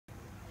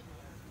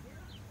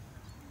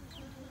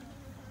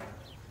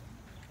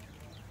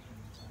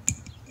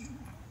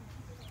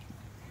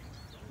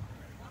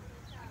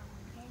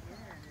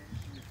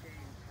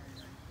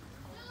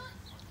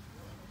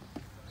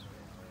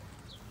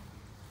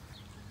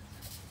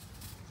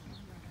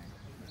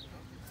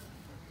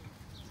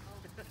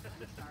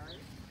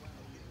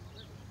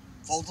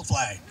Fold the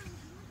flag.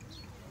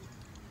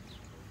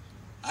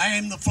 I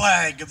am the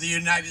flag of the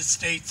United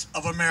States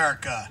of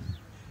America.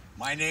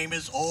 My name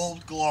is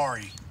Old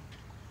Glory.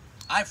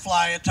 I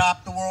fly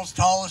atop the world's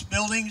tallest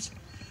buildings.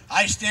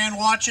 I stand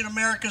watch in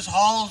America's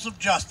halls of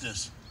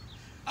justice.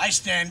 I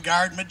stand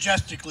guard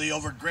majestically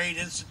over great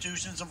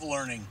institutions of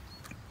learning.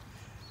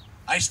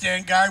 I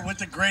stand guard with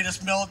the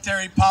greatest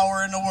military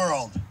power in the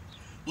world.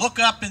 Look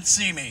up and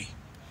see me.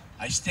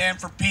 I stand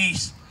for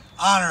peace,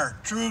 honor,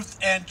 truth,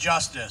 and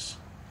justice.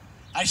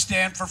 I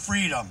stand for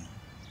freedom.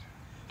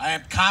 I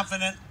am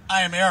confident,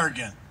 I am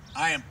arrogant,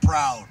 I am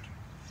proud.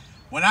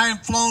 When I am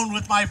flown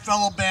with my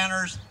fellow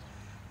banners,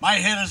 my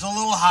head is a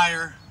little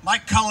higher, my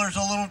colors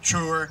a little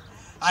truer.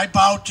 I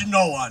bow to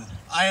no one.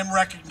 I am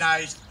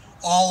recognized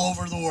all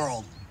over the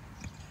world.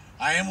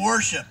 I am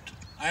worshipped,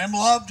 I am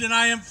loved, and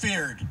I am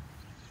feared.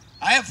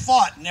 I have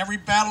fought in every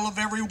battle of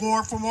every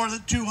war for more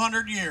than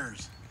 200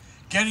 years.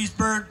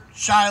 Gettysburg,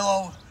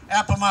 Shiloh,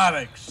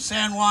 Appomattox,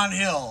 San Juan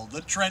Hill,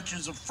 the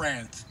trenches of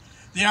France,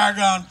 the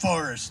Argonne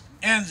Forest,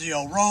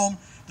 Anzio, Rome,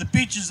 the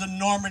beaches of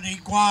Normandy,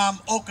 Guam,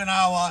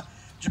 Okinawa,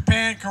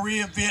 Japan,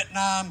 Korea,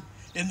 Vietnam,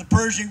 in the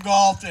Persian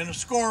Gulf, and a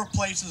score of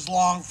places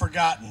long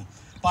forgotten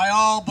by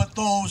all but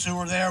those who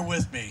were there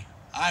with me.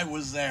 I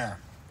was there.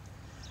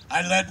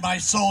 I led my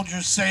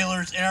soldiers,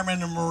 sailors,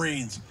 airmen, and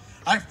Marines.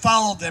 I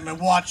followed them and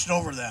watched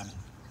over them.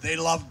 They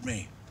loved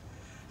me.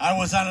 I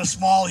was on a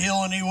small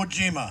hill in Iwo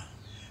Jima.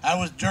 I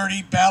was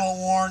dirty,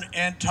 battle-worn,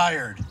 and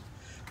tired.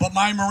 But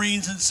my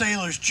Marines and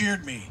sailors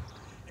cheered me,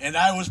 and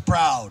I was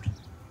proud.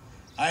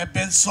 I have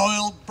been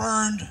soiled,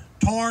 burned,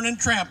 torn, and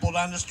trampled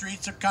on the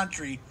streets of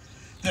country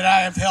that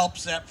I have helped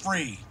set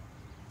free.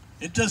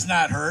 It does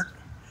not hurt,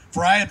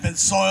 for I have been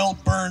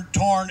soiled, burned,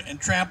 torn, and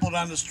trampled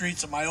on the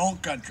streets of my own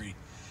country.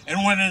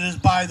 And when it is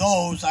by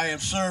those I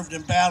have served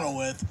in battle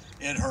with,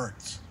 it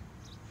hurts.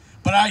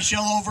 But I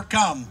shall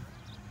overcome,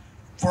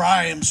 for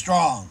I am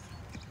strong.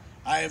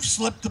 I have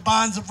slipped the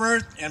bonds of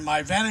earth, and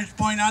my vantage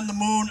point on the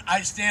moon,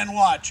 I stand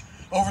watch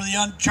over the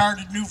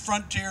uncharted new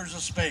frontiers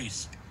of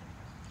space.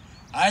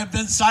 I have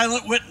been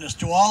silent witness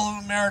to all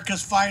of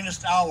America's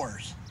finest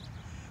hours.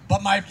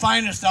 But my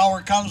finest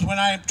hour comes when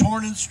I am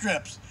torn in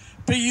strips,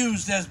 be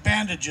used as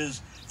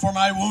bandages for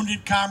my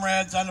wounded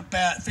comrades on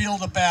the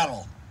field of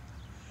battle.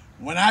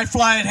 When I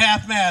fly at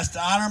half-mast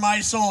to honor my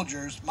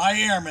soldiers, my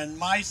airmen,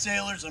 my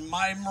sailors, and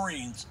my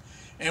Marines,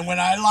 and when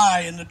I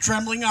lie in the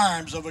trembling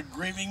arms of a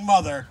grieving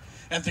mother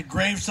at the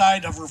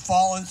graveside of her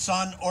fallen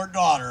son or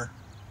daughter,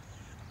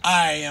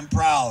 I am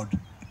proud.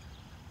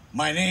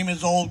 My name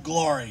is Old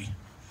Glory.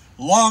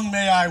 Long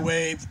may I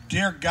wave,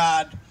 dear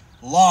God,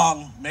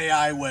 long may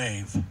I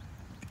wave.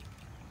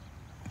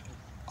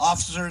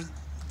 Officer,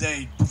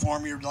 they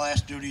perform your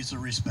last duties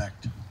of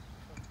respect.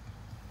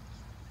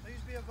 Please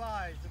be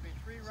advised, there'll be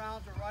 3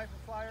 rounds of rifle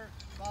fire,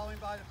 following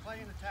by the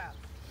playing of taps.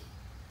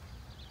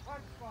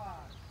 Hard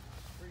squad.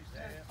 Freeze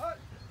stand. Hut.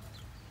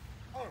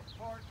 Oh,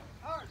 forward.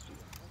 Hard.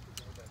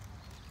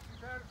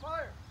 Prepare to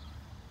fire.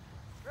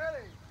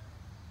 Ready.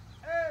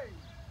 A.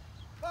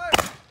 Fire.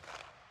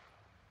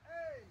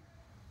 A.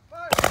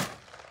 Fire.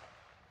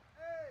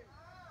 A.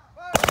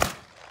 Fire.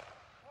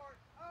 Forward.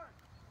 Hard.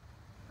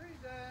 Freeze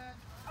stand.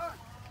 Hard.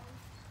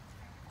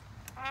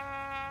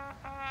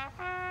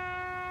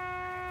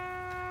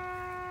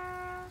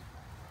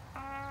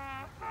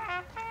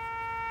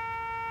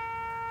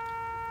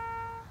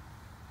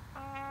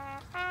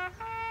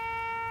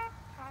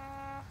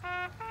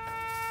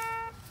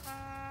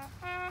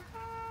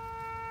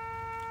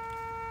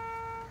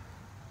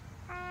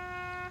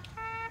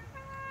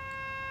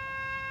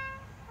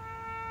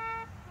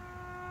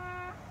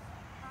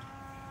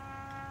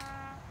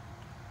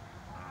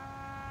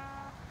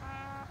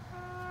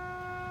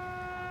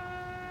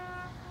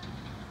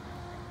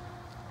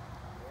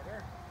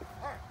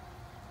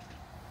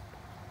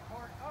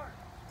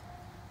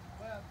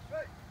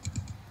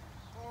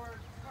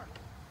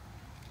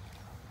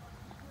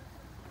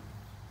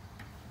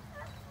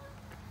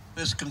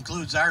 This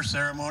concludes our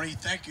ceremony.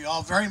 Thank you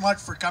all very much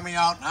for coming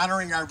out and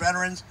honoring our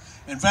veterans.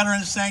 And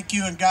veterans, thank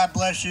you and God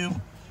bless you.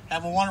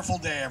 Have a wonderful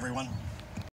day, everyone.